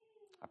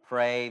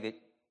pray that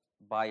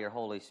by your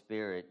Holy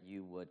Spirit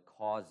you would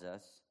cause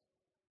us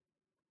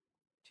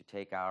to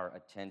take our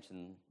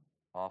attention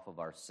off of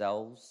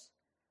ourselves,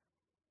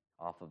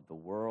 off of the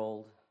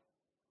world,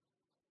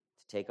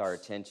 to take our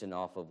attention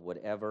off of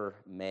whatever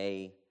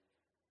may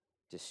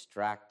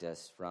distract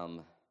us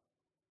from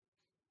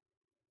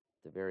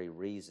the very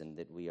reason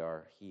that we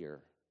are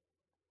here,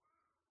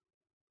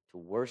 to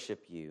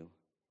worship you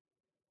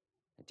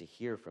and to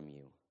hear from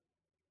you.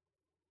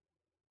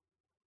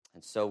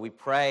 And so we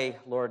pray,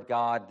 Lord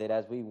God, that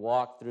as we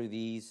walk through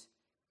this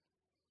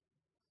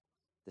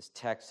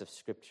text of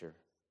Scripture,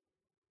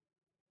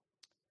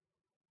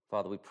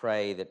 Father, we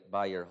pray that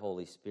by your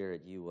Holy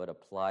Spirit you would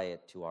apply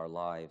it to our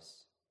lives.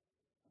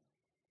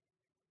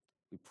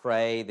 We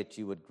pray that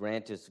you would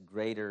grant us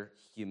greater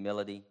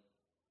humility,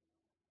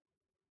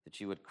 that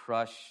you would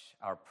crush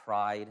our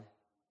pride,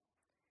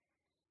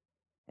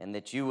 and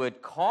that you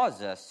would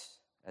cause us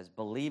as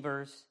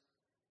believers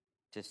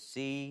to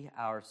see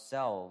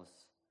ourselves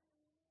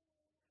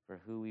for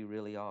who we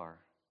really are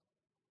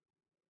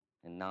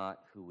and not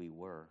who we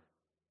were.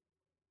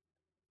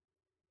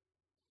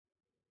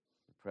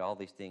 We pray all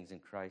these things in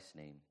Christ's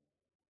name.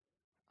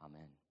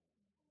 Amen.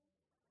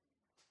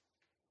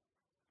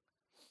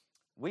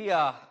 We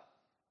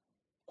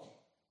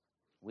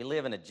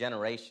live in a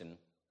generation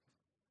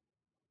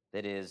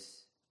that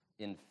is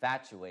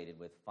infatuated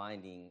with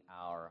finding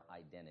our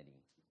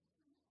identity.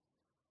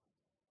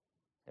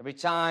 Every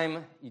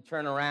time you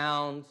turn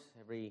around,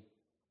 every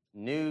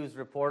news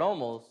report,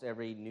 almost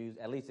every news,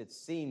 at least it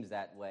seems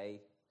that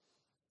way,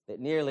 that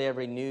nearly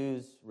every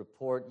news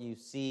report you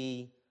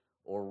see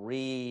or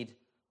read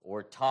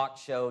or talk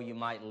show you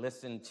might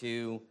listen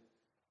to,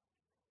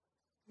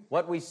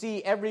 what we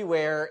see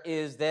everywhere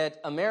is that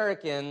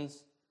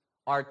Americans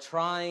are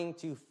trying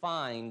to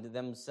find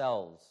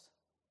themselves.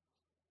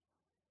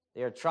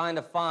 They are trying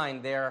to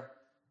find their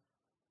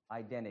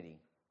identity,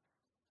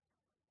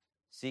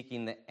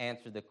 seeking to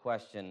answer the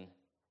question,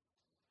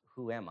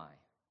 who am I?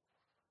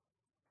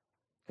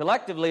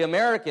 Collectively,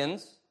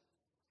 Americans,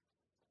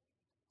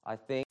 I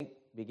think,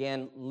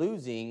 began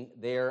losing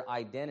their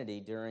identity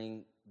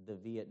during the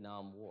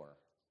Vietnam War.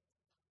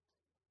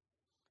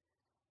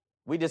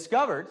 We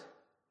discovered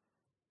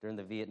during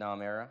the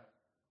Vietnam era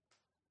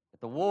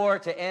that the war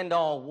to end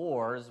all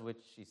wars,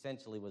 which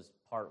essentially was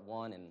part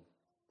 1 and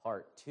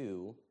part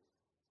 2,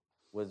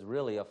 was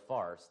really a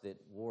farce, that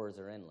wars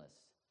are endless.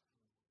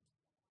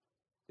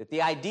 That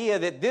the idea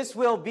that this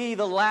will be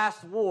the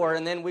last war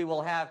and then we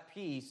will have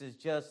peace is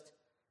just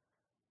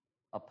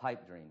a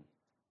pipe dream.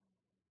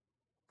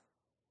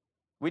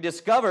 We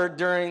discovered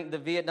during the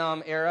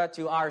Vietnam era,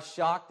 to our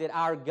shock, that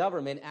our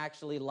government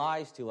actually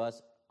lies to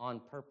us on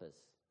purpose.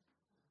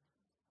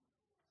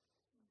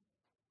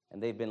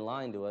 And they've been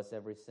lying to us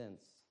ever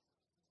since.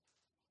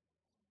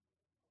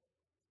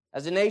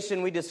 As a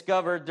nation, we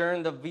discovered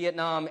during the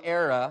Vietnam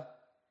era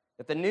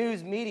that the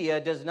news media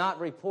does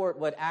not report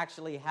what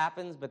actually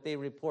happens, but they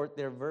report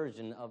their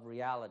version of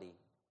reality.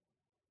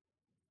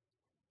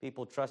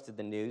 People trusted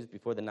the news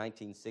before the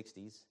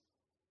 1960s.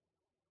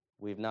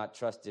 We've not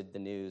trusted the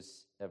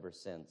news ever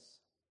since.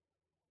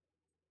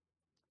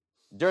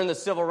 During the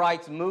Civil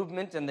Rights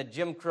Movement and the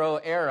Jim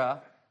Crow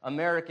era,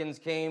 Americans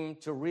came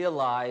to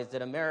realize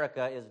that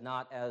America is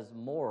not as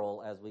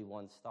moral as we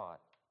once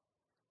thought.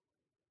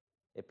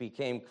 It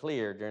became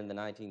clear during the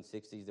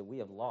 1960s that we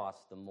have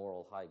lost the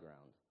moral high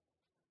ground,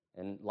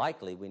 and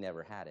likely we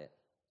never had it.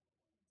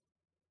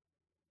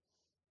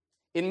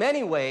 In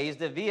many ways,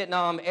 the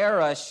Vietnam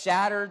era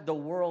shattered the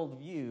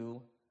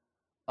worldview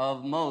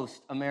of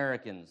most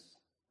Americans.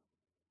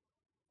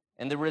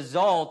 And the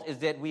result is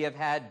that we have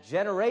had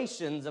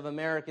generations of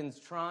Americans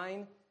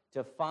trying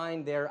to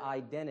find their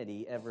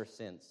identity ever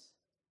since.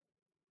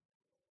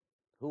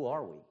 Who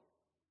are we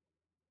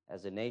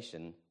as a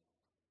nation,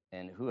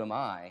 and who am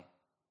I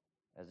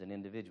as an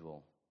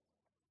individual?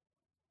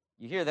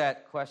 You hear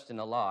that question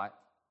a lot,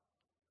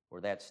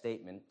 or that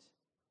statement,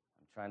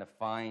 I'm trying to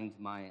find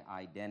my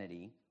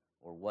identity,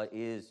 or what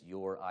is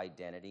your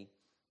identity?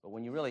 But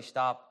when you really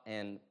stop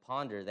and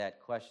ponder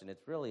that question,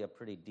 it's really a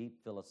pretty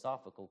deep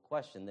philosophical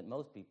question that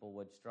most people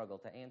would struggle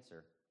to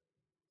answer.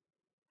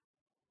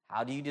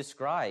 How do you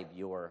describe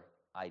your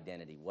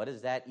identity? What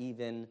does that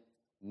even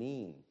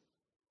mean?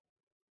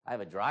 I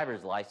have a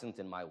driver's license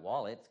in my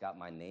wallet. It's got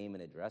my name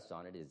and address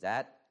on it. Is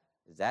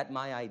that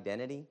my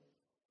identity?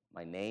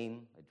 My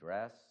name,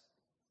 address?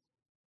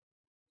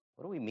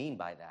 What do we mean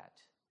by that?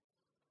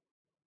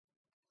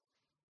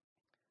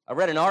 I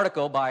read an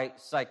article by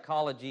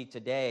Psychology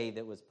Today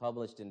that was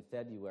published in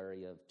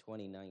February of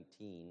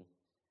 2019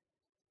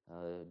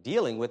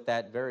 dealing with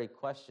that very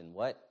question.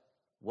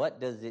 What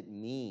does it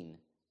mean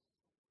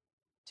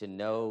to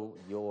know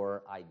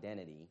your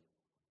identity?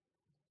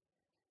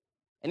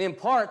 And in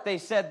part, they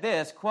said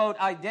this, quote,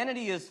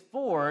 "Identity is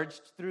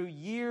forged through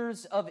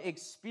years of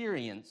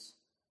experience,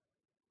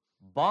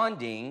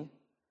 bonding,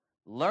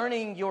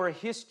 learning your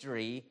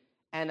history,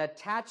 and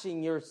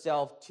attaching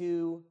yourself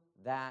to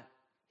that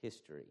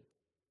history."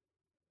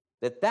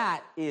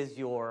 That is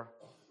your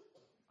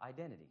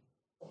identity.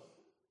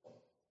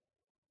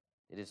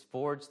 It is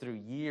forged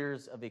through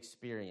years of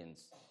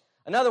experience.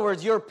 In other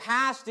words, your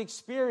past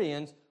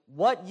experience,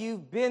 what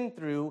you've been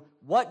through,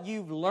 what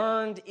you've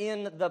learned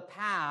in the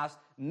past,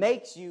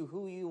 makes you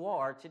who you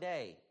are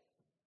today.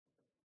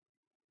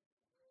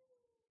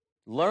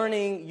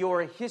 Learning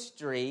your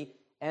history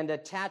and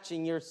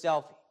attaching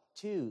yourself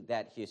to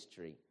that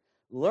history.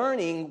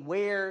 Learning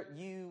where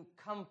you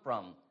come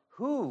from,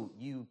 who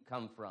you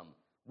come from.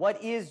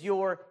 What is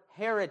your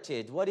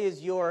heritage? What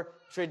is your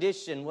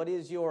tradition? What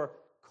is your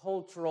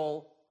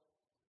cultural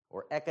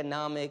or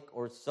economic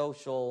or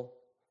social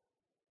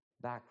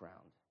background?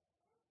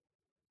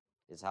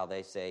 Is how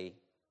they say,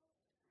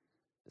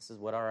 this is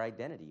what our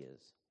identity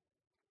is.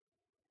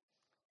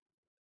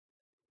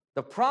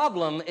 The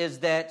problem is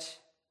that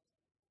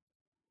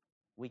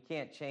we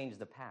can't change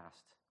the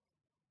past.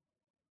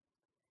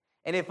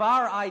 And if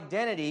our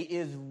identity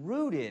is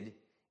rooted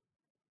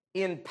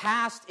in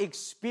past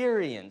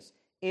experience,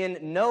 in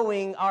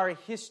knowing our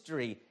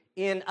history,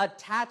 in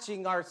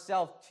attaching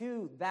ourselves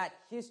to that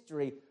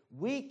history,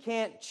 we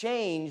can't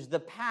change the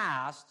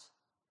past,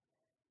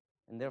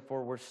 and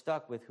therefore we're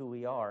stuck with who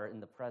we are in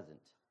the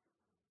present,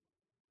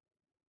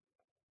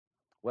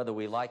 whether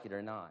we like it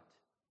or not.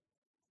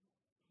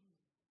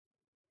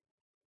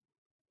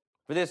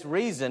 For this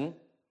reason,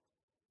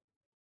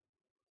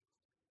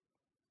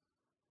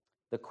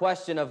 the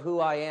question of who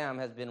I am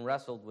has been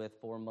wrestled with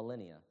for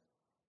millennia.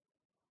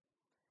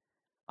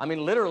 I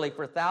mean, literally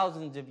for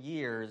thousands of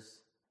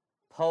years,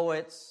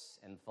 poets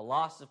and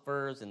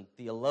philosophers and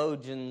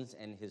theologians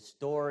and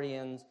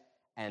historians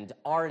and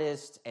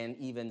artists and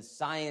even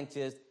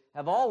scientists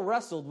have all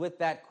wrestled with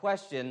that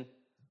question,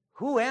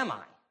 who am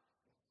I?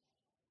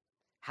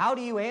 How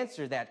do you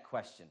answer that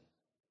question?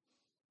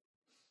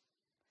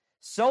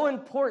 So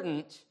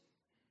important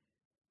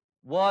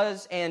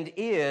was and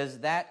is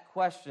that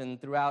question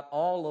throughout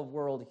all of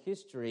world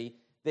history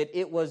that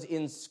it was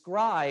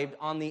inscribed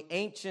on the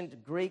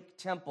ancient Greek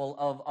temple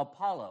of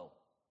Apollo,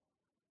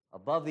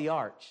 above the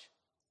arch.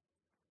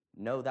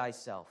 Know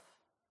thyself.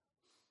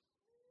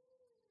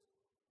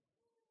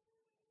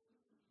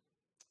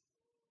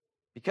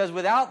 Because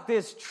without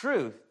this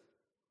truth,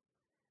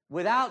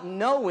 without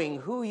knowing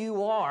who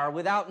you are,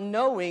 without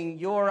knowing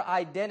your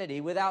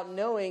identity, without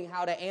knowing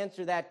how to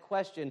answer that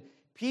question,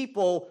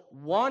 people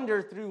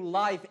wander through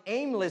life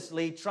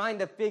aimlessly trying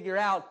to figure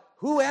out,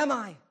 who am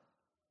I?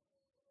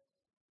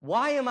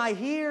 Why am I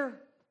here?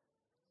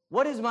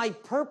 What is my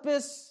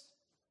purpose?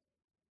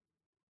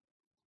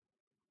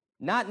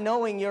 Not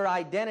knowing your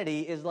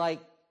identity is like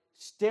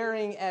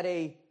staring at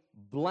a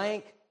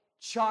blank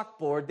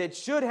chalkboard that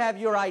should have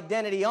your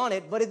identity on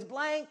it, but it's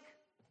blank.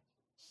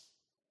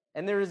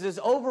 And there is this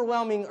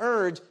overwhelming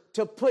urge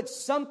to put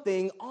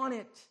something on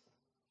it.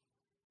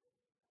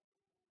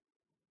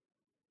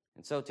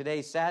 And so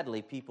today,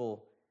 sadly,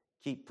 people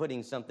keep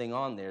putting something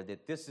on there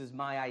that this is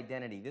my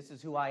identity, this is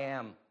who I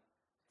am,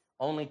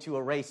 only to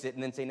erase it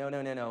and then say,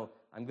 no,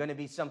 I'm going to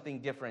be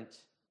something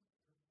different.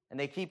 And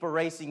they keep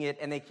erasing it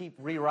and they keep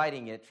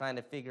rewriting it, trying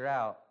to figure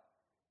out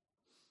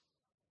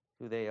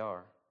who they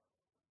are.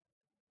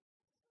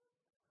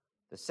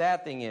 The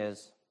sad thing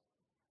is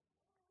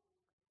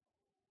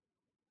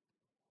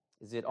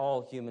that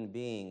all human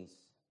beings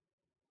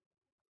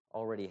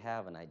already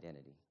have an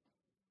identity.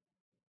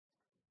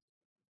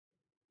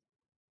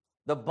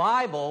 The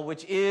Bible,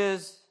 which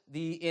is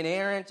the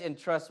inerrant and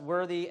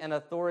trustworthy and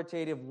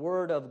authoritative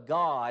Word of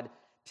God,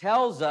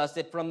 tells us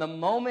that from the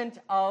moment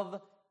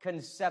of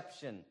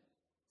conception,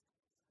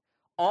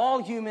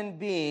 all human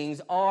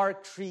beings are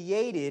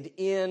created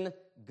in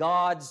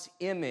God's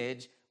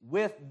image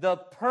with the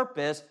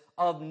purpose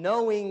of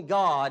knowing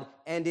God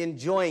and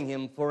enjoying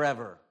Him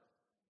forever.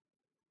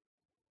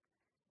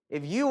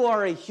 If you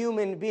are a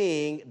human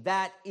being,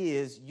 that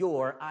is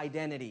your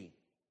identity.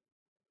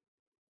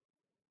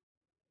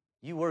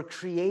 You were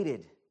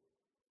created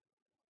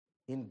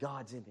in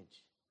God's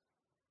image.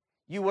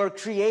 You were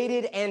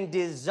created and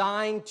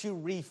designed to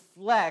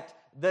reflect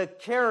the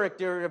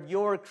character of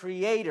your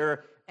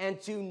Creator and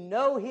to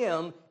know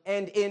Him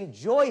and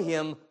enjoy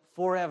Him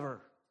forever.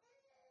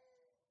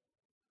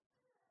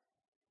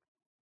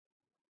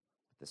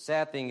 The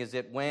sad thing is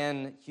that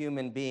when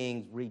human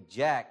beings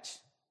reject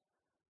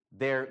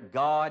their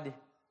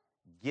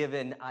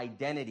God-given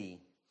identity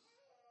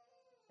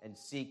and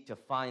seek to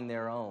find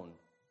their own,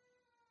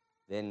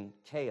 then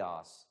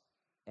chaos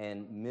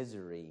and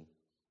misery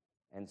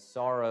and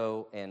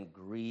sorrow and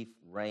grief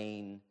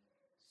reign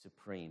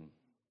supreme.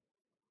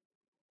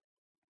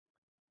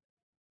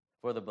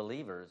 For the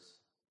believers,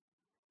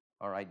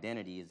 our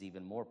identity is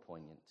even more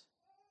poignant.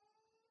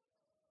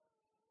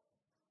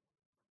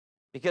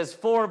 Because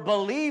for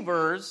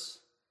believers,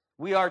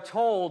 we are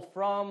told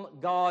from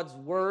God's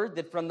Word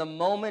that from the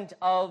moment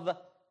of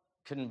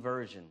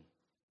conversion,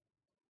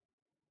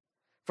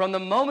 from the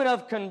moment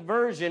of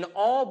conversion,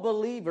 all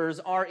believers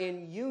are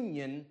in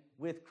union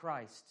with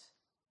Christ,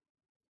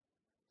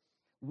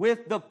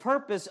 with the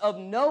purpose of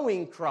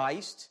knowing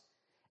Christ,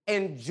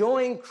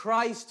 enjoying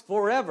Christ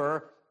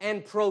forever,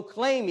 and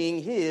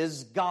proclaiming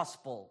His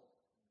gospel.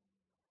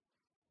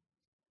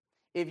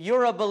 If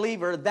you're a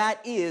believer,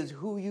 that is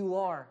who you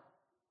are.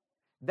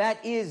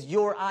 That is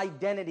your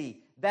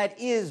identity. That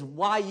is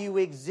why you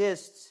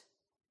exist.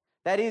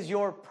 That is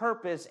your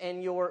purpose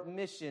and your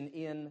mission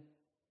in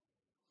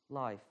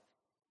life.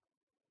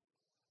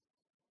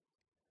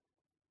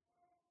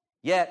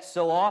 Yet,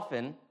 so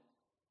often,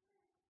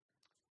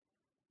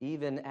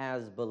 even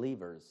as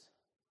believers,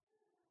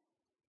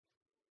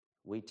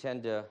 we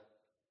tend to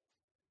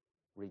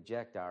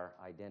reject our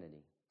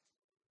identity.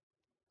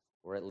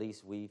 Or at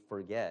least we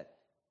forget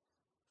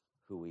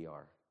who we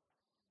are.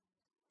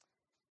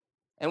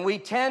 And we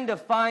tend to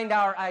find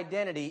our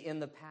identity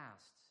in the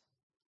past.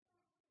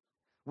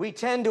 We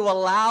tend to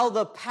allow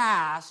the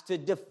past to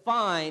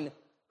define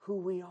who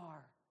we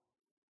are.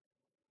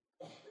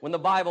 When the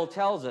Bible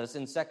tells us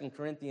in 2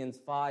 Corinthians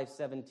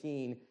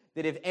 5:17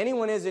 that if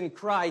anyone is in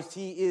Christ,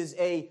 he is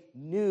a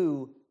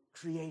new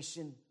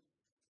creation.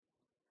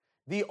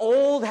 The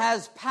old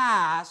has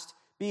passed,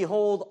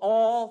 behold,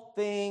 all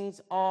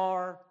things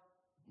are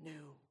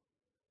new.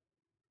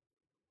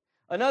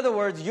 In other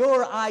words,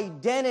 your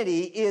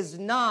identity is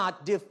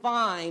not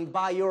defined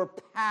by your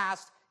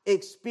past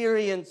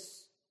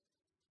experience.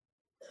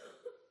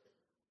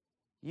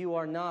 You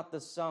are not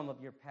the sum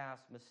of your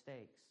past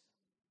mistakes.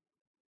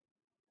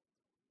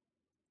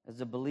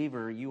 As a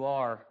believer, you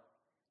are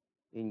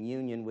in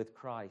union with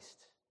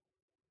Christ.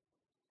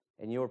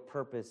 And your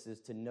purpose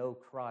is to know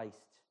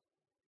Christ,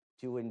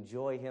 to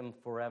enjoy Him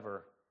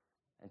forever,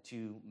 and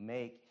to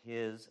make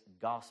His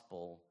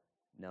gospel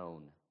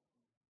known.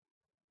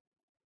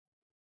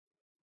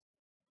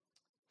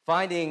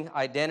 Finding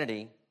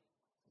identity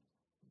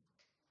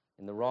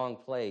in the wrong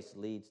place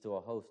leads to a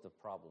host of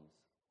problems.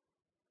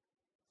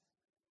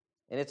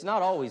 And it's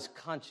not always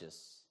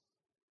conscious.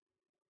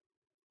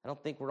 I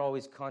don't think we're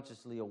always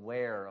consciously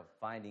aware of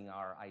finding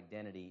our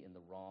identity in the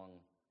wrong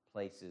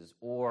places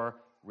or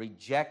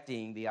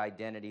rejecting the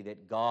identity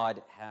that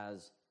God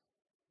has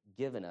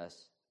given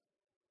us.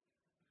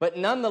 But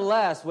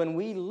nonetheless, when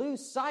we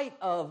lose sight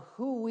of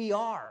who we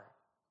are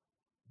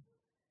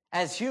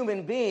as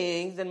human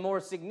beings, and more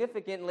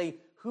significantly,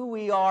 who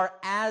we are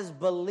as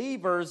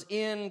believers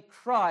in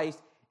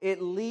Christ, it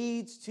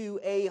leads to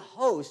a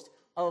host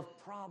of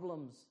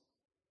problems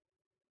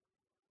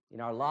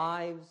in our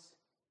lives,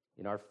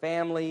 in our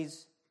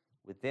families,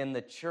 within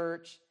the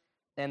church.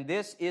 And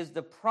this is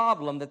the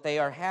problem that they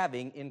are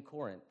having in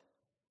Corinth.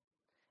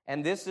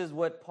 And this is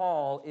what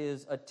Paul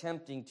is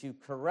attempting to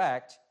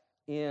correct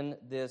in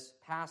this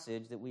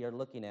passage that we are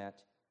looking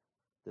at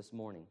this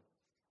morning.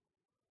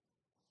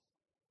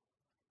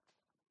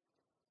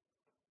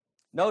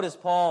 Notice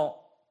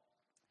Paul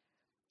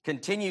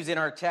continues in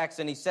our text,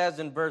 and he says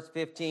in verse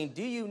 15,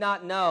 "Do you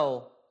not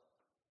know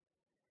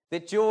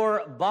that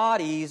your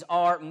bodies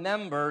are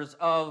members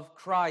of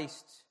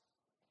Christ?"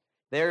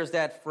 There's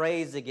that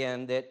phrase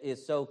again that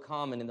is so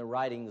common in the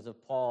writings of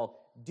Paul.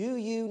 Do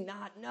you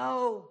not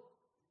know?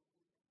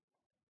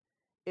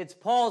 It's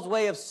Paul's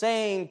way of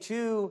saying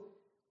to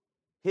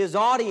his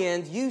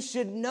audience, you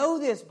should know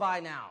this by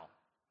now.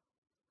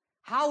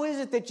 How is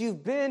it that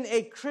you've been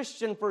a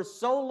Christian for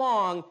so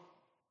long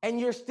and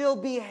you're still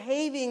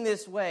behaving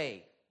this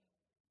way?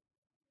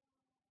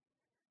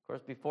 Of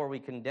course, before we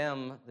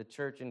condemn the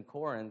church in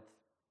Corinth,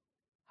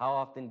 how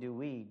often do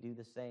we do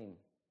the same?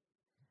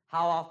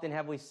 How often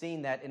have we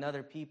seen that in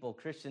other people,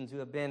 Christians who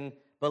have been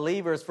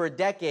believers for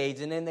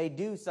decades, and then they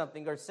do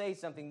something or say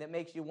something that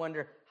makes you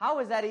wonder, how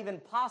is that even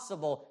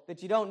possible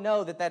that you don't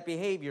know that that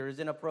behavior is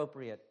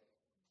inappropriate?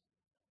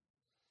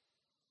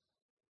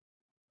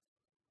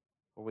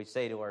 Or we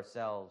say to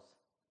ourselves,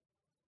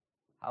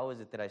 how is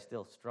it that I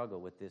still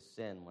struggle with this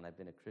sin when I've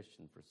been a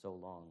Christian for so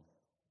long?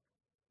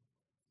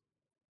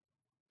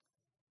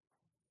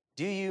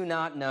 Do you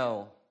not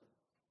know?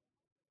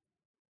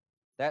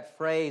 That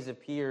phrase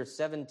appears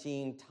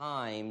 17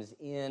 times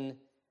in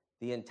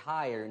the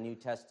entire New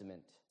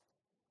Testament.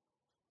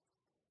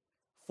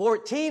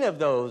 14 of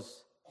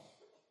those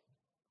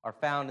are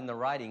found in the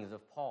writings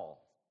of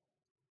Paul.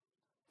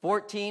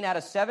 14 out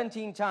of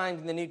 17 times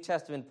in the New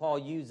Testament, Paul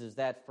uses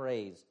that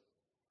phrase.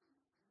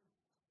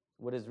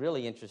 What is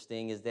really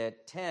interesting is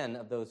that 10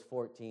 of those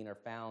 14 are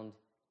found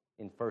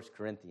in 1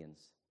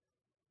 Corinthians.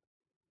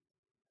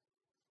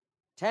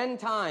 10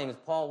 times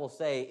Paul will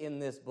say in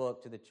this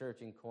book to the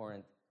church in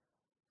Corinth,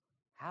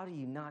 how do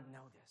you not know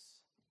this?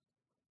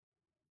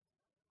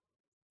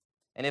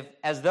 And if,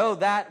 as though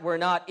that were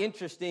not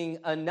interesting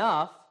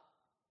enough,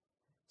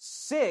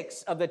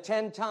 6 of the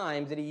 10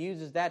 times that he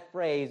uses that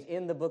phrase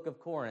in the book of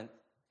Corinth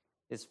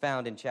is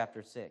found in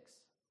chapter 6.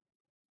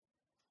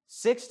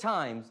 6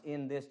 times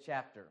in this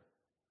chapter,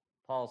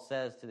 Paul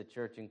says to the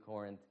church in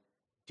Corinth,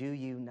 do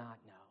you not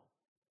know?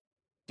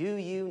 Do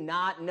you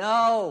not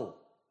know?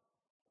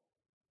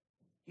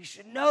 You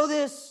should know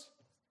this.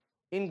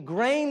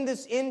 Ingrain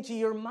this into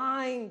your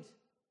mind.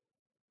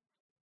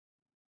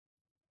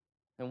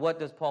 And what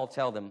does Paul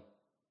tell them?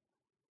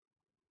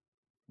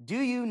 Do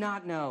you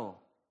not know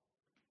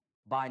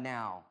by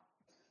now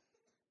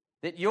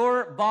that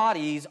your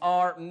bodies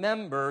are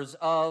members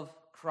of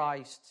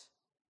Christ?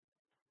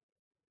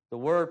 The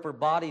word for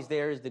bodies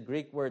there is the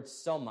Greek word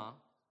soma.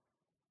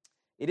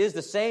 It is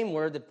the same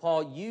word that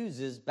Paul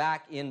uses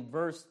back in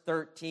verse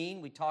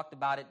 13. We talked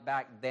about it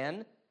back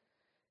then.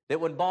 That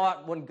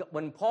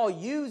when Paul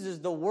uses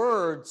the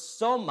word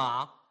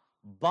soma,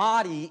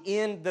 body,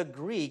 in the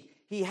Greek,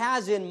 he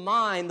has in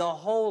mind the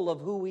whole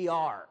of who we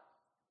are.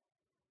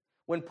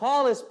 When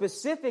Paul is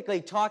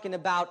specifically talking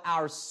about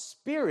our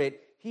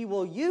spirit, he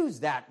will use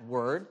that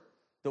word,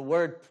 the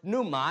word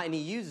pneuma, and he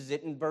uses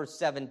it in verse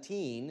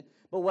 17.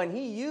 But when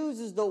he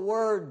uses the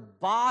word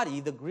body,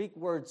 the Greek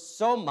word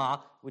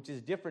soma, which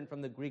is different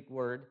from the Greek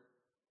word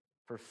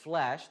for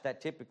flesh, that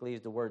typically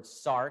is the word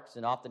sarx,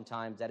 and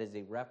oftentimes that is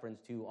a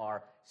reference to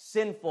our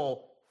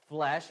sinful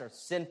flesh, our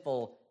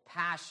sinful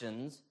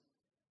passions.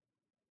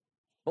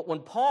 But when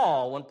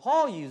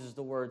Paul uses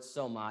the word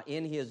soma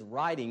in his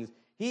writings,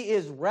 he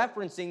is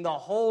referencing the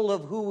whole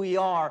of who we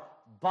are,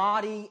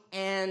 body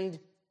and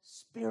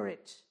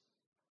spirit.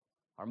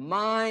 Our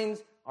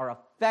minds, our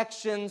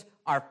affections,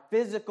 our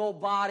physical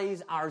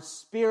bodies, our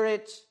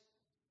spirit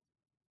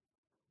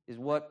is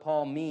what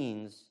Paul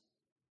means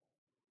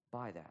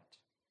by that.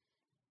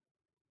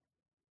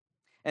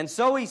 And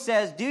so he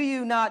says, do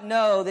you not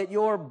know that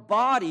your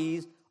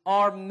bodies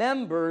are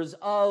members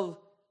of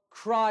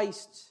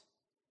Christ?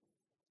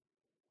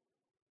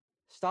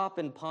 Stop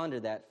and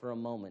ponder that for a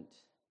moment.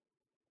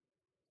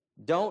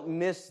 Don't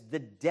miss the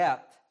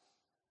depth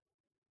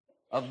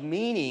of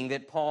meaning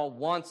that Paul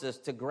wants us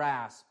to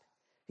grasp.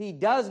 He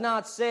does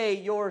not say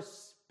your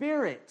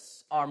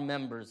spirits are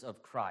members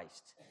of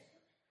Christ,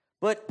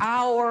 but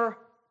our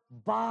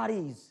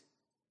bodies,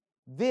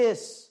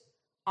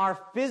 our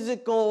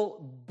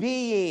physical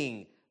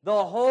being,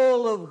 the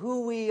whole of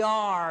who we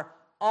are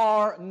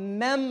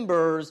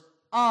members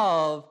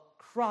of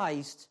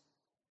Christ's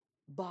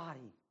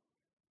body.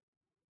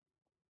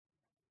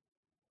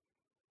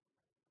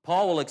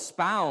 Paul will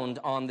expound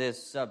on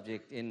this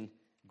subject in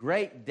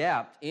great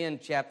depth in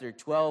chapter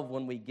 12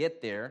 when we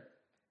get there.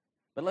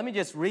 But let me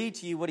just read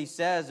to you what he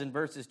says in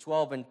verses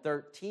 12 and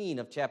 13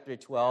 of chapter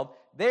 12.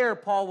 There,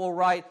 Paul will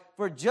write,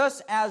 for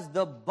just as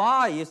the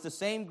body, it's the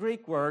same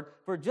Greek word,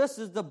 for just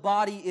as the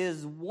body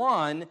is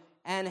one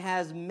and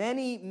has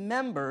many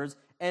members,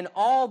 and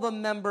all the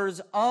members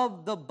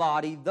of the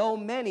body, though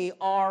many,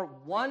 are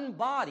one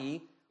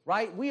body,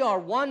 right? We are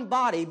one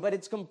body, but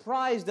it's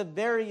comprised of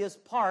various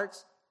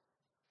parts.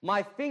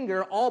 My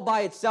finger all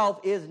by itself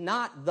is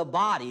not the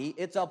body.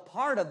 It's a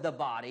part of the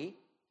body.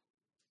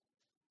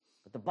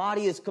 But the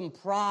body is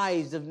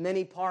comprised of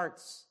many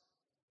parts.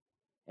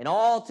 And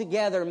all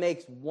together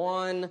makes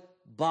one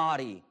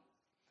body.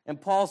 And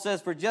Paul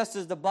says, for just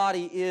as the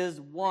body is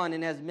one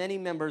and has many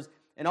members,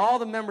 and all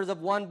the members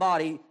of one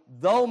body,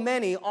 though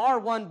many are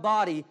one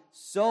body,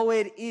 so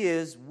it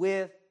is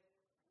with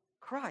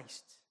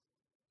Christ.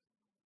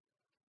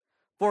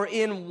 For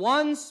in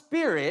one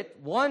Spirit,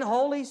 one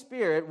Holy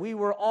Spirit, we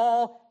were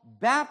all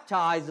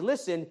baptized,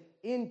 listen,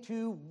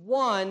 into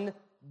one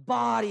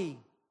body.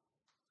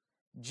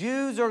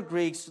 Jews or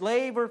Greeks,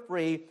 slave or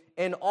free,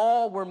 and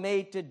all were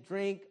made to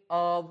drink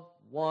of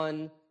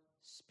one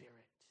Spirit.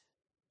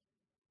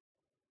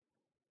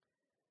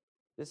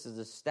 This is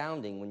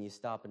astounding when you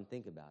stop and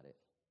think about it.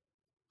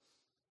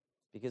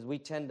 Because we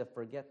tend to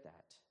forget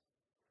that.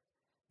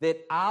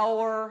 That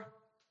our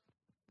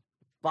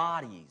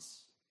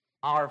bodies,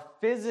 our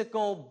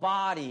physical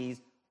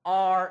bodies,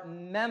 are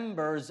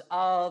members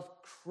of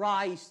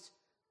Christ's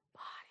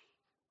body.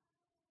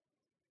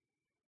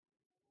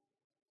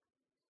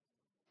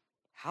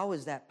 How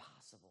is that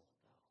possible,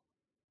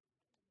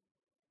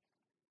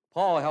 though?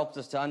 Paul helps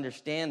us to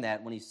understand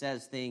that when he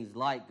says things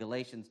like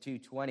Galatians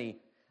 2:20,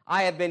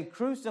 I have been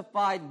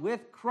crucified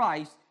with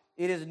Christ.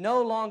 It is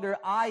no longer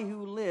I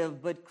who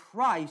live, but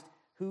Christ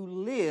who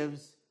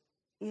lives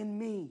in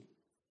me.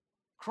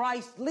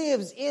 Christ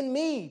lives in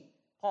me,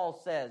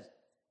 Paul says.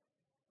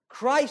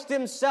 Christ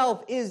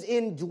himself is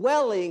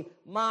indwelling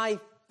my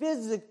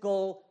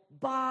physical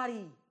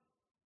body.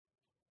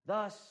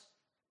 Thus,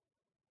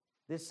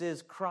 this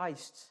is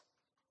Christ's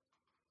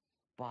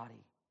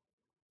body.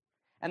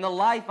 And the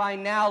life I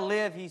now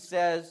live, he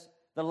says,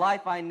 the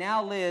life I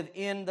now live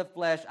in the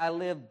flesh, I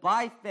live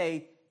by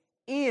faith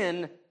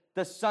in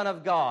the Son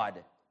of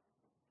God,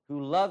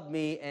 who loved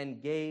me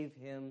and gave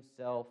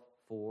himself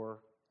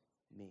for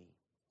me.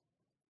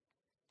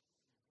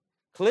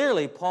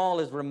 Clearly,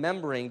 Paul is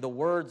remembering the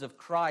words of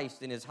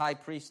Christ in his high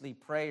priestly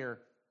prayer.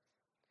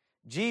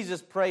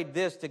 Jesus prayed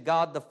this to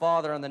God the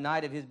Father on the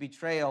night of his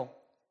betrayal.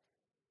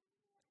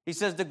 He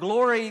says, the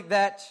glory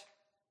that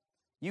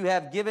you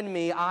have given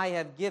me, I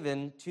have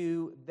given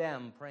to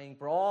them. Praying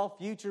for all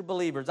future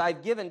believers.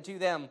 I've given to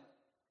them.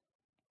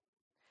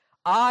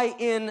 I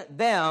in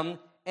them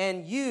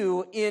and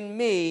you in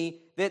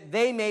me, that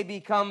they may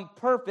become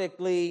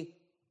perfectly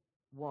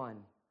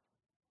one.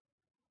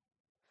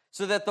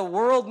 So that the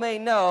world may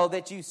know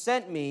that you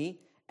sent me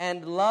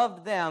and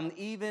loved them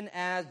even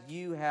as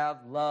you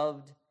have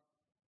loved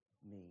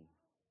me.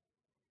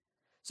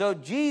 So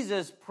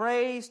Jesus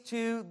prays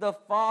to the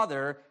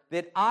Father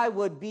that I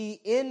would be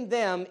in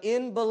them,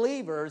 in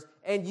believers,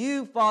 and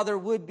you, Father,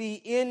 would be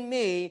in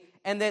me,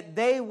 and that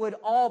they would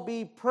all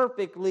be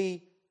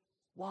perfectly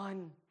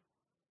one.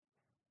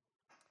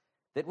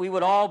 That we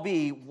would all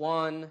be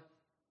one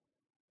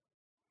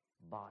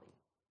body.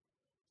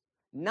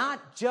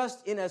 Not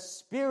just in a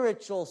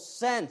spiritual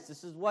sense.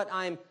 This is what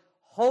I'm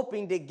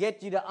hoping to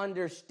get you to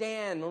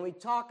understand. When we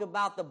talk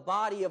about the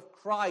body of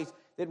Christ,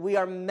 that we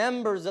are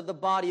members of the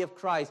body of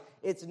Christ,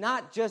 it's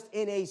not just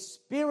in a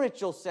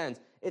spiritual sense.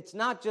 It's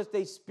not just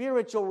a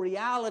spiritual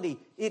reality.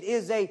 It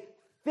is a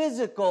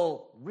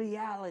physical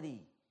reality.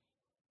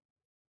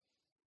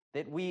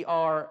 That we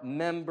are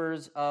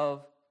members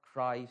of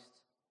Christ's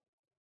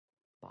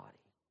body.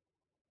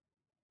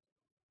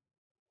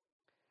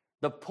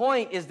 The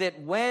point is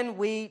that when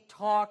we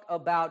talk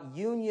about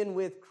union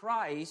with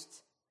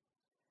Christ,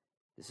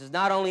 this is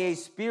not only a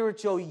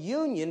spiritual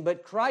union,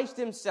 but Christ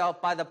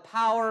himself, by the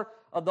power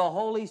of the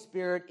Holy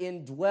Spirit,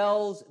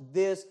 indwells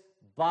this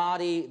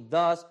body,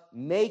 thus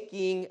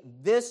making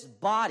this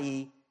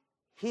body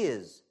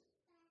his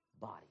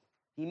body.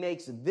 He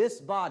makes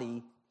this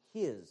body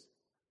his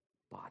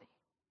body.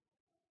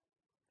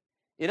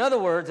 In other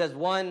words, as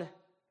one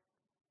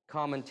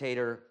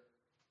commentator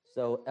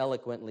so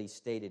eloquently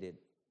stated it,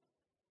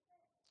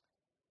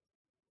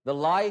 the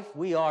life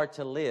we are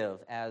to live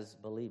as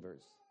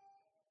believers,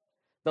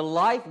 the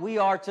life we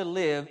are to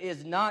live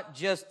is not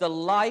just the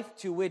life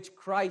to which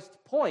Christ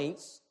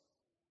points,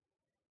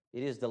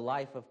 it is the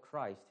life of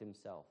Christ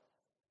himself.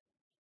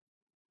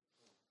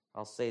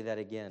 I'll say that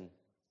again.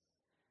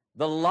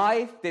 The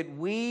life that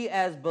we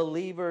as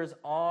believers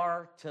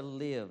are to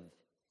live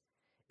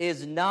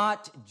is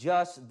not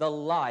just the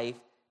life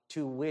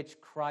to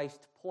which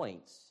Christ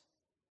points.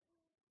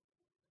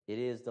 It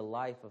is the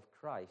life of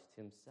Christ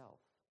himself.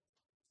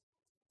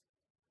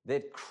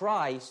 That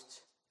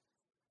Christ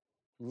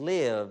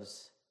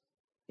lives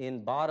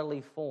in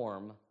bodily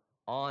form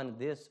on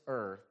this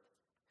earth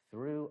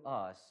through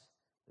us,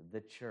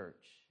 the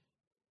church.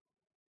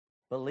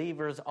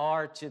 Believers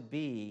are to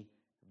be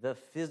the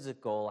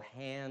physical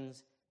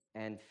hands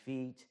and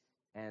feet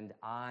and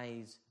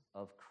eyes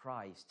of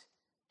Christ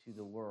to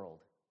the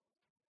world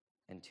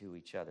and to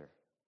each other.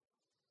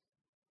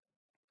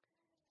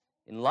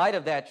 In light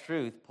of that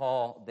truth,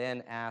 Paul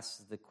then asks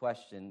the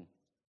question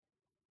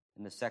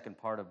in the second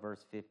part of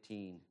verse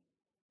 15.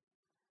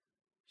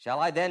 Shall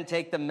I then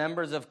take the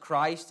members of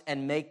Christ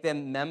and make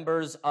them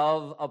members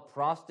of a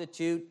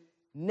prostitute?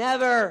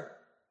 Never.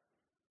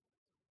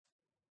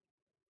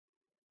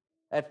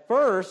 At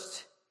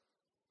first,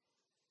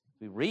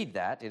 we read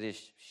that, it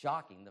is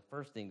shocking. The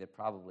first thing that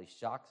probably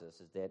shocks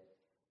us is that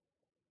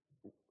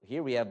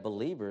here we have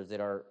believers that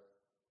are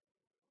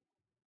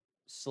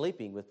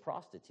sleeping with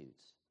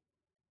prostitutes.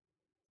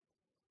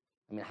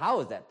 I mean, how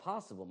is that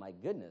possible? My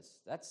goodness,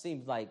 that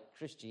seems like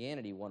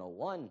Christianity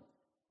 101.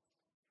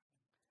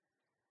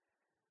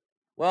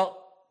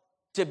 Well,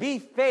 to be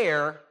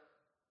fair,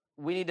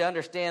 we need to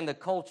understand the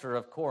culture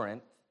of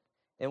Corinth.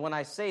 And when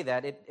I say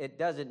that, it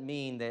doesn't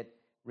mean that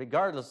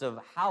regardless of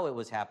how it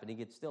was happening,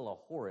 it's still a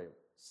horrid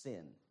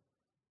sin,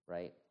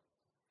 right?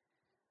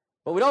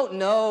 But we don't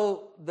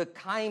know the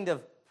kind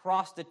of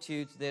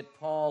prostitutes that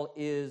Paul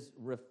is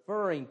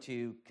referring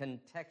to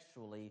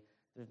contextually.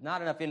 There's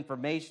not enough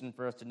information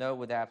for us to know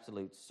with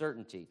absolute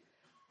certainty.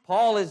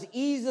 Paul is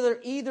either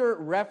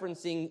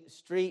referencing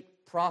street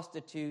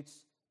prostitutes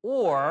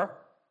or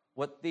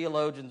what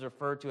theologians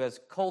refer to as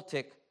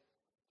cultic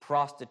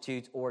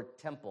prostitutes or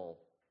temple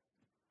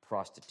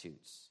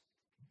prostitutes.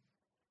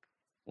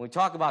 When we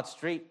talk about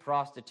street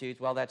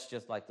prostitutes, well, that's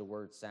just like the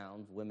word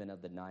sounds, women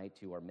of the night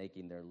who are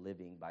making their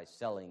living by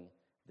selling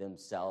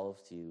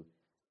themselves to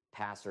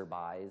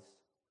passerbys.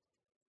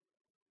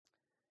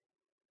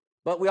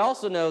 But we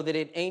also know that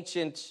in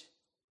ancient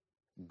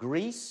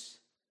Greece,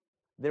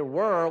 there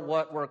were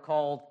what were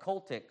called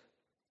cultic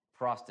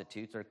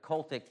prostitutes or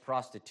cultic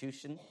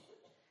prostitution.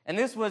 And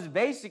this was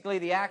basically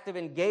the act of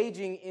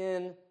engaging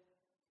in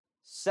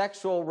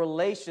sexual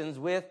relations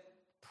with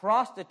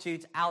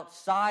prostitutes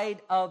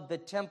outside of the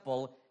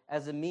temple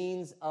as a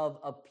means of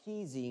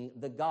appeasing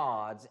the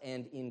gods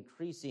and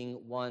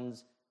increasing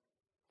one's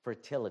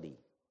fertility.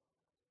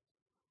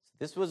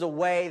 This was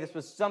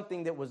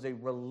something that was a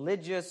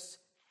religious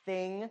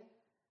thing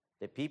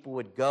that people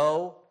would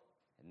go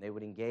and they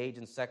would engage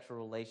in sexual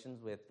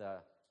relations with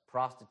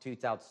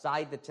prostitutes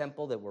outside the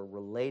temple that were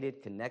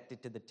related,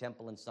 connected to the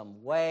temple in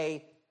some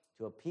way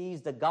to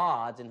appease the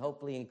gods and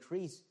hopefully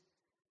increase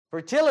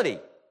fertility.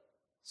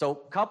 So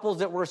couples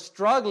that were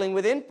struggling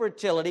with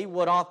infertility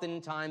would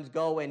oftentimes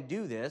go and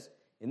do this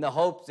in the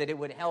hopes that it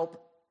would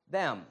help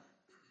them.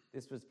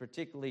 This was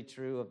particularly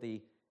true of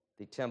the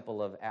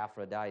temple of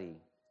Aphrodite.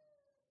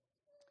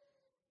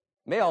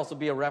 May also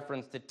be a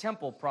reference to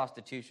temple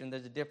prostitution.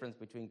 There's a difference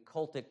between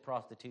cultic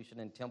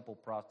prostitution and temple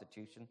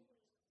prostitution.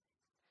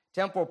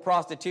 Temple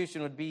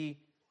prostitution would be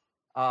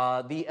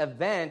the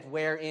event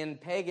where in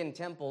pagan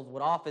temples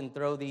would often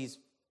throw these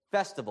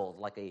festivals,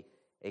 like a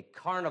a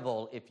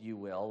carnival, if you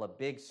will, a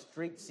big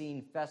street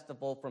scene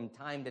festival from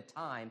time to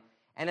time.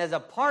 And as a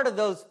part of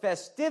those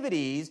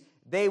festivities,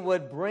 they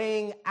would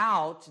bring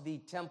out the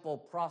temple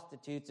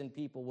prostitutes and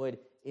people would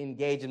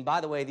engage. And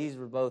by the way, these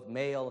were both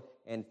male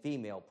and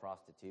female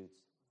prostitutes.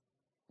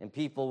 And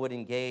people would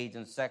engage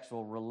in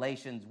sexual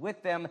relations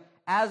with them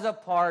as a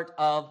part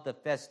of the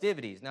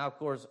festivities. Now, of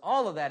course,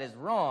 all of that is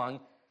wrong,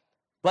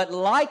 but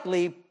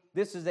likely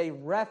this is a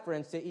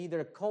reference to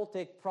either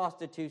cultic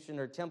prostitution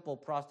or temple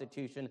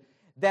prostitution,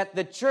 that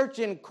the church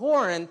in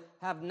Corinth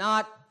have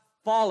not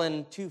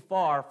fallen too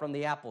far from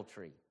the apple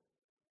tree.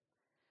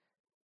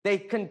 They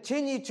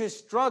continue to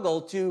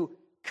struggle to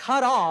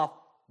cut off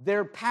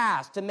their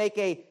past, to make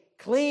a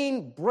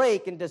clean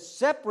break and to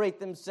separate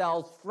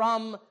themselves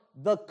from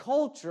the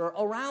culture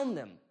around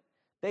them.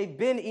 They've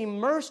been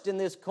immersed in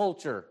this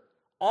culture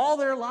all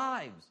their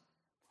lives,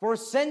 for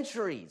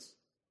centuries.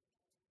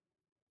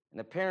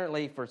 And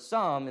apparently for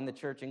some in the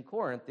church in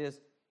Corinth, this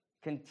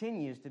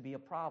continues to be a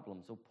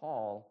problem. So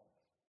Paul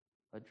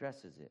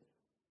addresses it.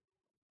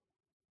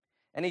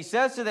 And he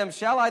says to them,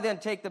 "Shall I then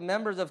take the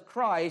members of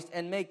Christ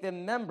and make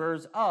them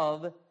members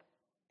of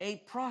a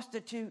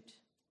prostitute?"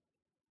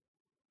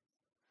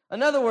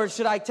 In other words,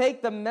 should I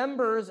take the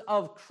members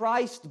of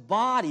Christ's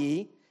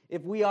body,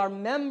 if we are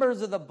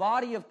members of the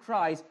body of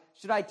Christ,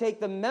 should I take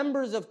the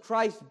members of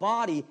Christ's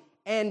body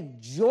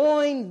and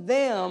join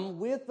them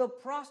with the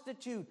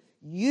prostitute?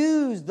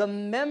 Use the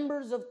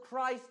members of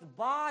Christ's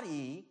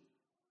body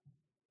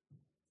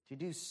to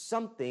do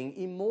something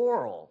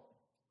immoral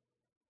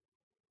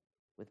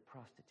with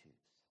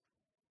prostitutes.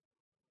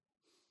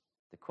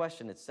 The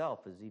question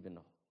itself is even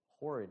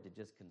horrid to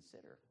just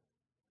consider.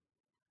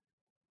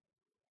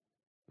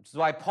 Which is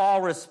why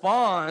Paul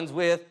responds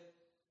with,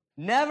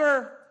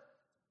 "Never,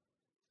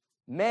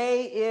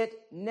 may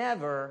it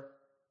never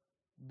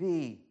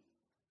be."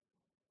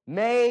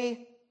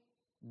 Me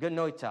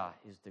genoita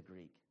is the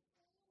Greek.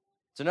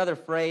 It's another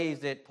phrase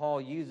that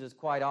Paul uses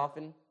quite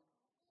often.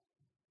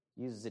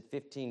 He uses it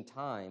 15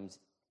 times.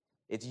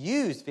 It's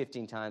used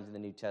 15 times in the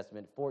New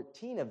Testament.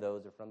 14 of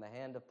those are from the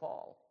hand of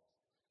Paul.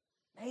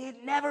 May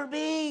it never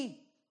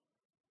be.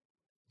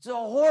 It's a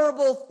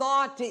horrible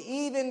thought to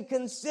even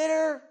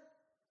consider.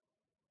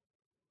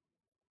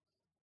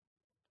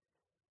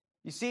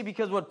 You see,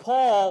 because what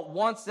Paul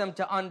wants them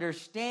to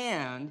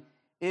understand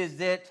is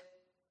that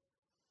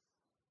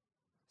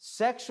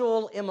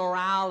sexual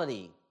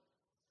immorality,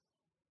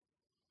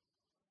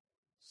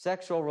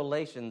 sexual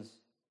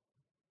relations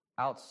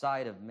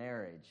outside of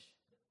marriage,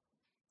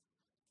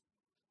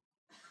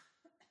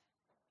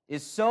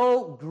 is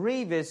so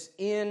grievous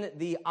in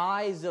the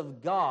eyes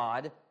of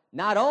God,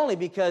 not only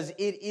because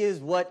it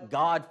is what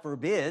God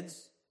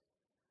forbids,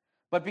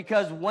 but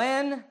because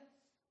when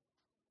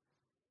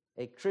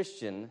a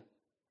Christian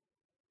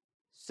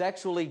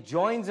sexually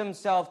joins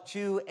himself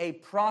to a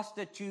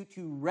prostitute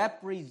who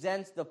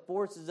represents the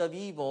forces of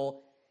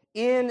evil,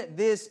 in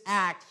this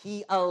act,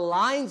 he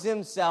aligns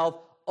himself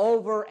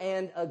over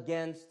and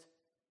against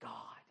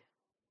God.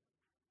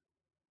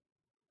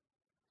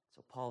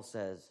 So Paul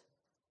says,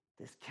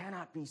 this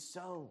cannot be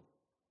so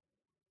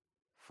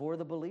for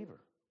the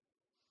believer.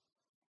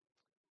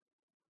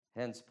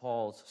 Hence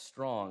Paul's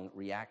strong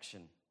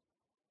reaction.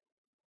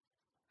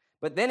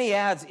 But then he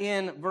adds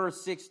in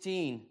verse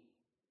 16,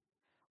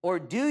 "Or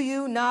do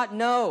you not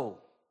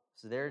know?"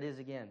 So there it is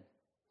again.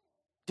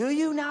 "Do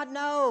you not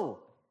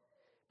know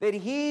that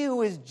he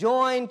who is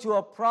joined to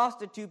a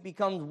prostitute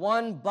becomes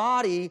one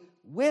body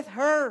with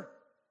her?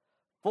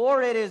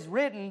 For it is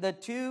written, the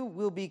two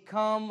will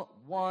become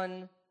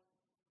one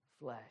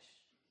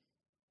flesh."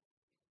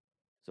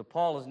 So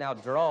Paul is now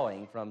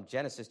drawing from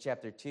Genesis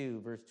chapter 2,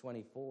 verse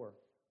 24,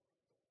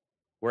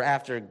 where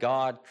after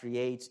God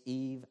creates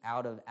Eve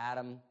out of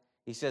Adam,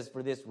 he says,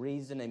 "For this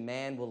reason a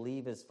man will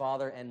leave his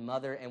father and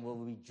mother and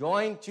will be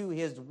joined to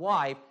his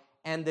wife,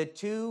 and the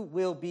two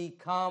will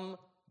become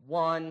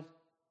one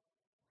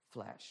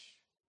flesh."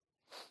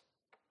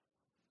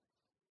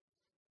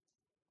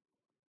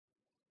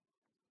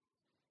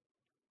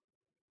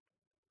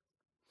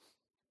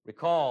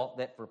 Recall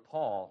that for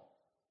Paul,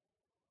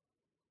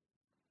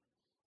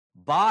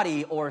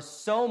 body or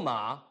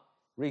soma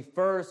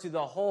refers to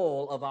the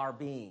whole of our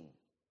being.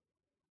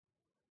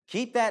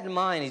 Keep that in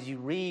mind as you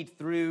read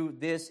through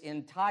this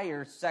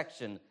entire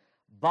section.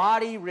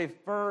 Body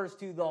refers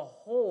to the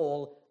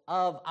whole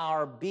of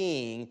our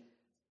being,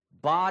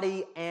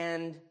 body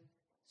and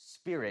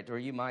spirit, or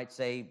you might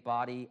say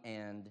body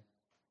and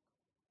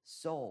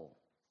soul.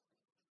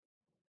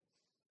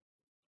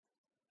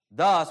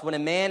 Thus, when a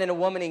man and a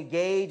woman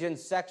engage in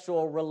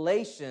sexual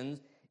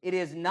relations, it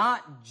is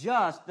not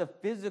just the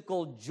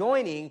physical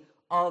joining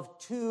of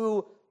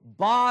two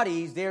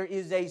bodies. There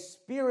is a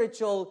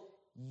spiritual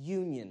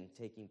union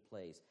taking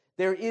place.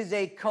 There is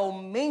a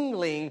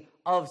commingling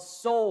of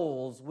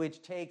souls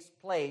which takes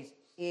place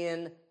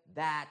in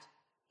that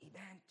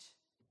event.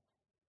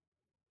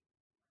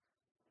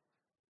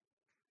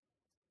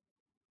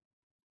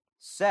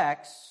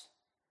 Sex,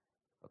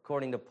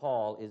 according to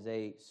Paul, is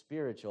a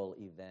spiritual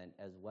event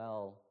as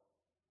well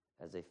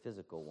as a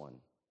physical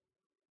one.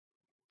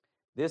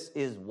 This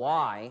is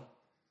why,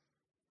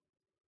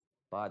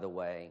 by the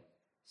way,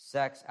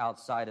 sex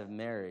outside of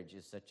marriage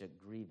is such a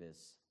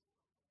grievous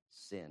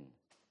sin.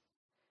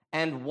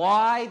 And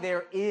why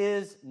there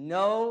is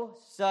no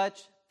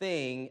such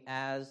thing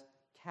as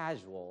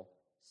casual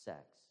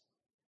sex.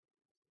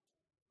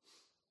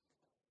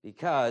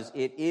 Because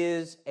it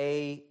is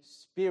a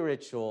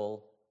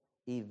spiritual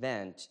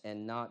event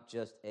and not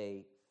just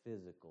a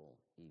physical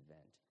event.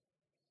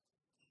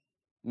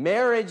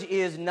 Marriage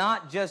is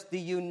not just the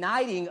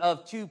uniting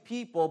of two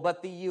people,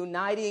 but the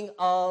uniting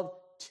of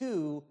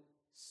two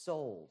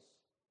souls.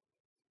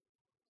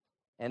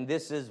 And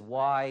this is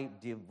why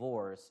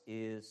divorce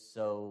is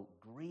so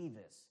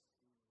grievous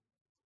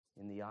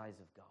in the eyes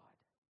of God.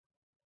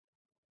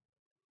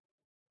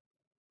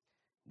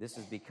 This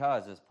is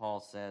because, as Paul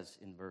says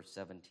in verse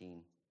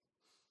 17,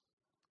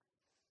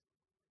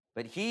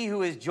 but he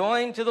who is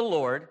joined to the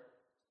Lord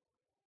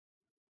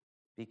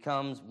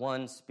becomes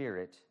one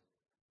spirit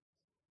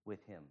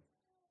with him.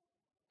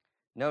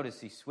 Notice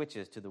he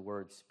switches to the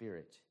word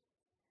spirit.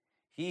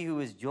 He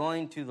who is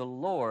joined to the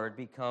Lord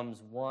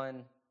becomes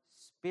one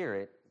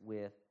spirit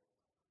with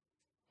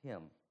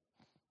him.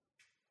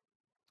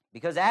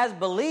 Because as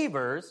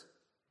believers,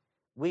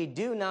 we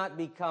do not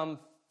become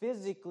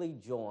physically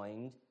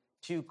joined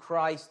to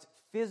Christ's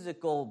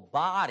physical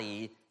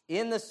body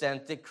in the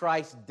sense that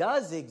Christ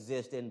does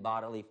exist in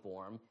bodily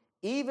form,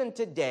 even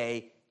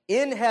today,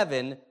 in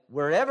heaven,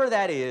 wherever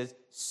that is,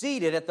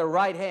 seated at the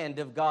right hand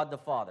of God the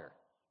Father.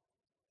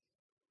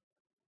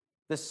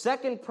 The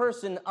second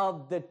person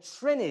of the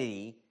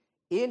Trinity,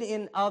 in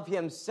and of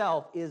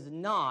himself, is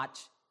not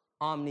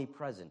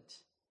omnipresent.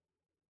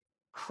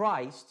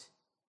 Christ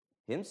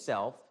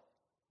himself,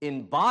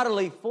 in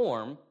bodily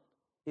form,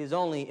 is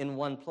only in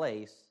one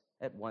place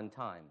at one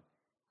time.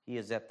 He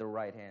is at the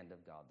right hand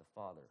of God the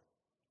Father.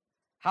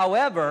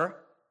 However,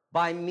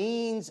 by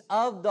means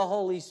of the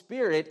Holy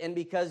Spirit, and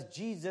because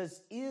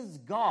Jesus is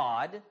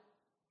God,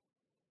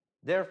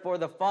 therefore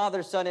the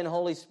Father, Son, and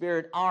Holy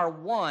Spirit are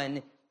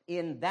one.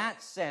 In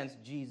that sense,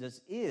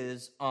 Jesus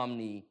is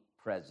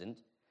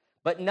omnipresent.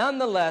 But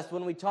nonetheless,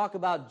 when we talk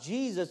about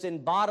Jesus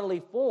in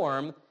bodily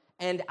form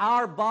and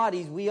our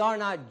bodies, we are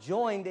not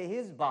joined to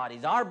his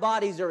bodies. Our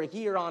bodies are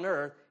here on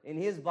earth, and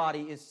his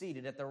body is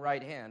seated at the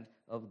right hand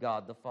of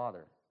God the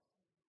Father.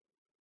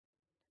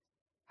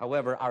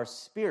 However, our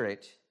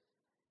spirit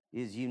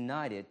is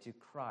united to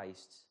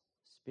Christ's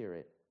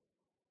Spirit.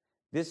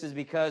 This is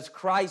because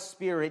Christ's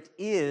Spirit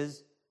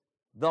is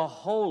the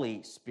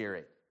Holy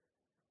Spirit.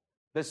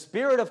 The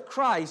Spirit of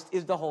Christ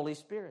is the Holy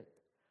Spirit.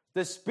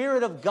 The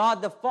Spirit of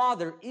God the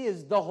Father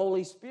is the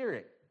Holy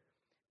Spirit.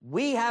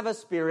 We have a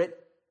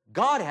spirit.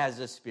 God has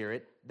a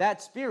spirit.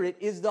 That Spirit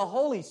is the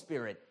Holy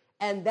Spirit.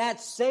 And that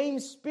same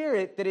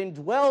Spirit that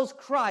indwells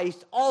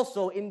Christ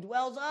also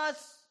indwells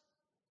us.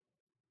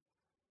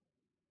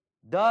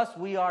 Thus,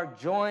 we are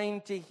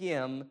joined to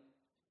him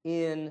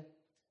in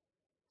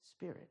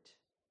spirit.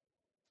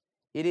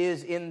 It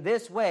is in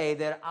this way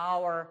that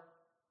our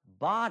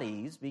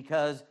bodies,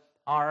 because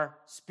our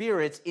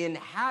spirits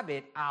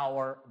inhabit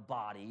our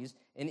bodies,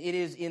 and it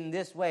is in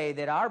this way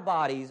that our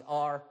bodies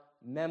are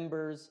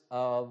members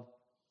of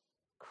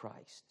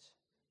Christ.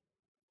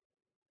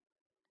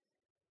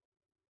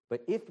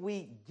 But if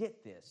we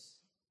get this,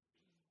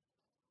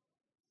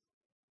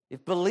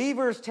 if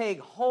believers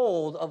take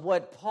hold of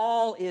what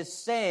Paul is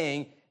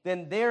saying,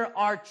 then there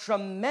are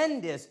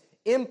tremendous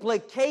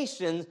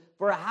implications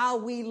for how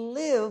we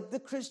live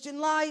the Christian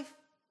life,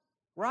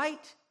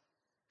 right?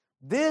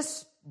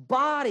 This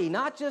body,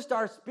 not just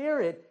our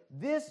spirit,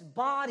 this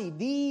body,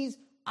 these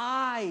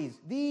eyes,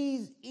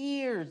 these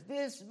ears,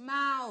 this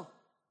mouth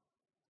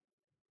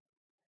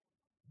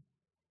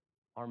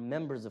are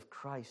members of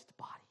Christ's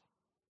body.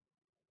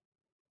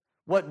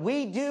 What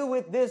we do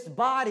with this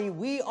body,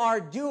 we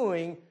are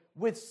doing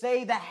with,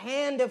 say, the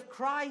hand of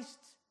Christ.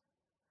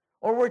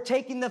 Or we're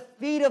taking the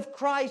feet of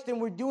Christ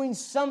and we're doing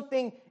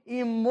something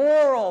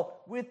immoral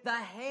with the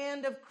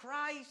hand of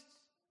Christ.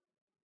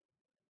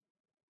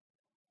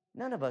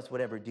 None of us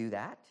would ever do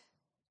that.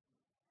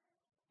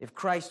 If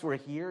Christ were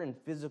here in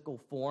physical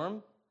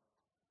form,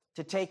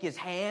 to take his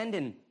hand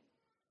and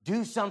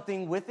do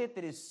something with it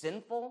that is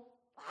sinful,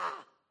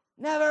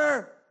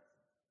 never.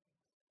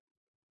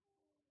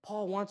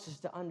 Paul wants us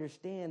to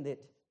understand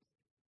that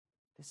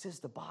this is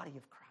the body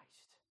of Christ.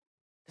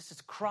 This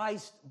is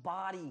Christ's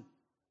body.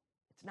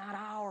 It's not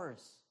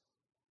ours.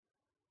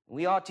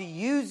 We ought to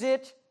use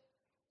it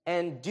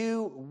and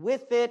do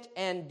with it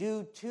and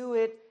do to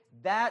it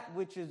that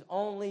which is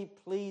only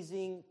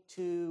pleasing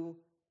to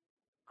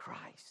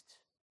Christ.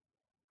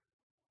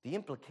 The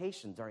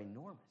implications are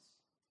enormous.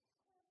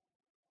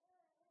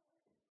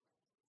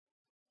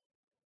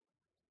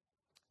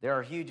 There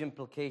are huge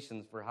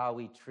implications for how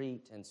we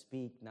treat and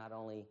speak, not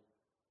only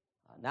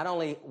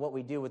what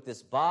we do with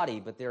this body,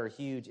 but there are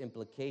huge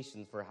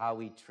implications for how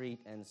we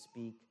treat and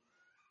speak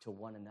to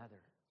one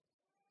another.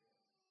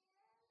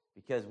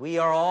 Because we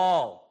are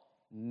all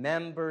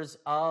members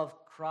of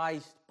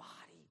Christ's body.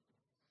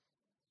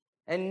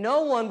 And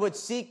no one would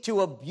seek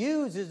to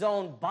abuse his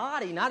own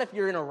body. Not if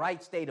you're in a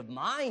right state of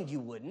mind, you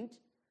wouldn't.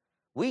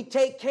 We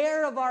take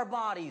care of our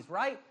bodies,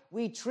 right?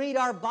 We treat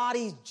our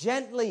bodies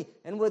gently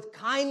and with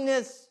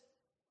kindness.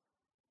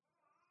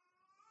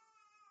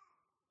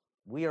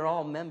 We are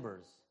all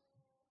members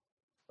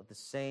of the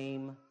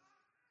same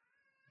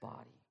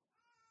body.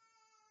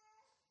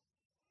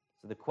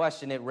 So the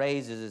question it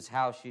raises is,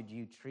 how should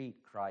you treat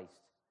Christ's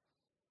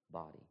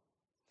body?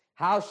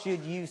 How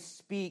should you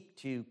speak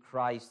to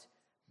Christ's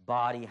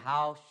body?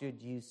 How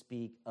should you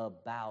speak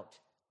about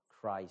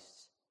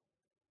Christ's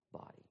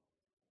body?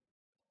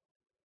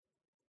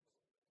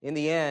 In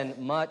the end,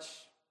 much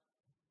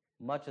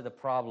of the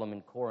problem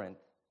in Corinth,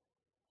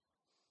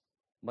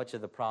 much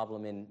of the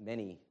problem in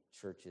many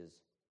churches,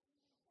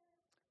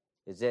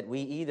 is that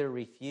we either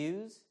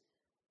refuse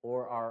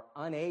or are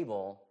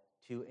unable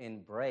to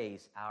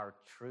embrace our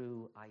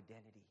true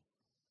identity.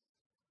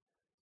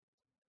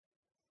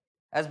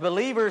 As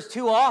believers,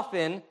 too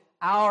often,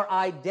 our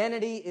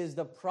identity is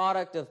the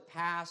product of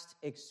past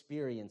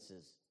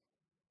experiences.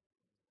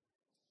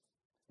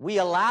 We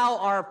allow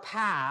our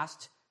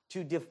past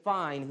to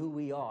define who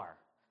we are,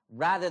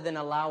 rather than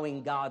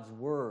allowing God's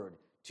word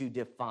to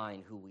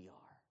define who we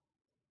are.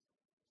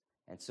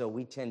 And so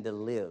we tend to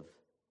live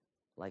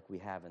like we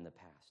have in the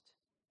past.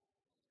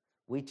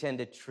 We tend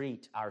to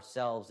treat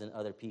ourselves and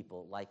other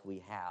people like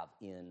we have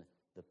in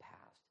the past.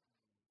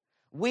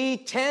 We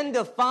tend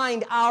to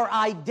find our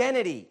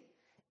identity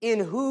in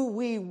who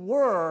we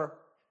were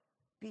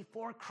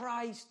before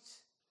Christ.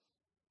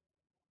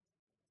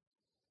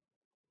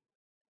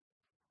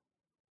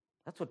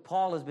 That's what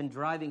Paul has been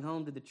driving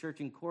home to the church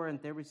in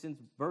Corinth ever since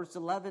verse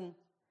 11.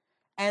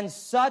 And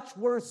such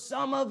were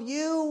some of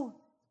you,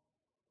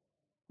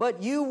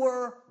 but you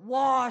were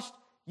washed,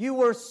 you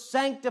were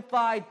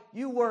sanctified,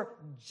 you were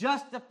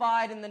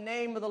justified in the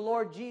name of the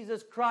Lord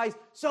Jesus Christ.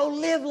 So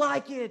live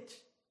like it.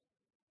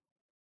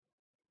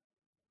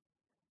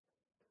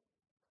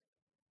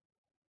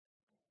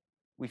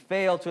 We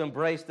fail to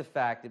embrace the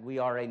fact that we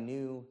are a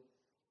new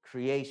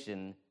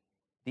creation.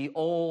 The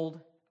old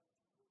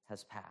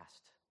has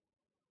passed.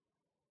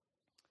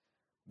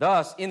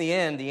 Thus, in the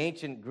end, the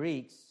ancient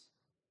Greeks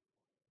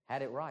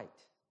had it right.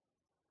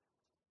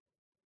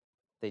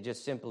 They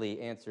just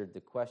simply answered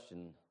the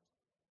question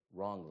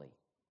wrongly.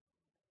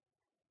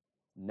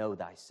 Know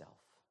thyself.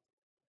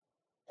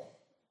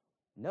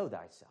 Know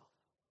thyself.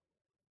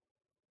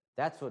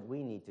 That's what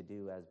we need to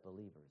do as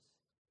believers.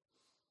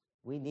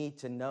 We need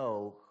to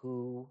know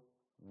who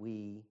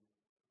we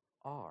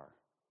are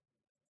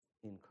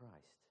in Christ.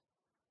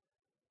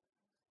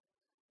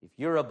 If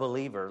you're a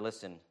believer,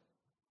 listen,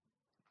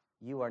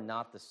 you are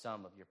not the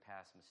sum of your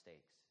past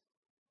mistakes.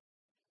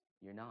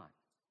 You're not.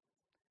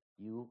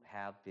 You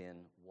have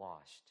been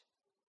washed.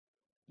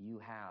 You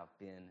have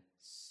been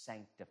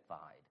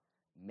sanctified,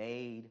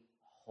 made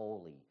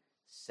holy,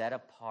 set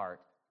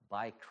apart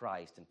by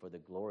Christ and for the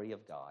glory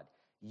of God.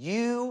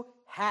 You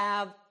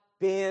have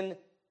been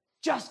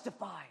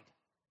justified,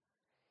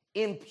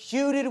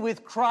 imputed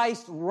with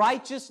Christ's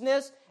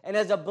righteousness, and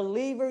as a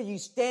believer, you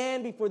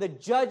stand before the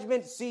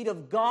judgment seat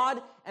of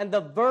God, and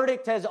the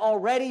verdict has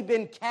already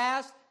been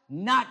cast,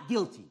 not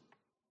guilty.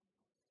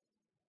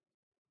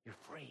 You're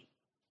free.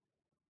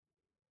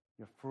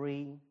 You're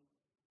free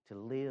to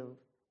live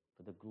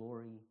for the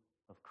glory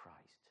of Christ.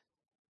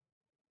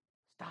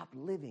 Stop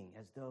living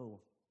as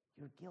though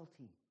you're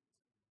guilty.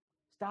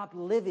 Stop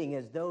living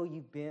as though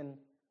you've been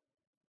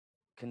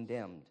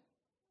condemned.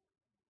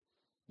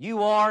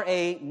 You are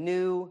a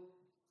new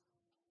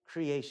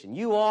creation.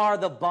 You are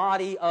the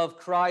body of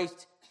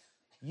Christ.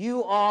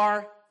 You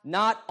are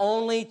not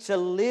only to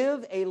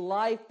live a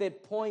life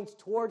that points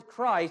toward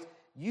Christ,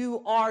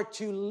 you are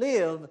to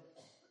live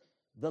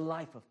the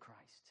life of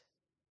Christ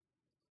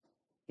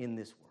in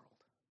this world.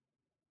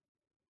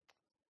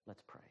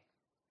 Let's pray.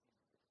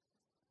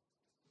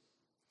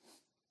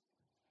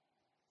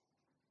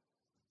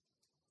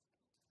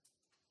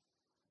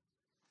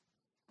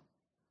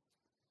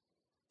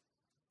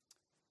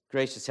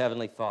 Gracious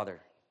Heavenly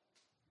Father,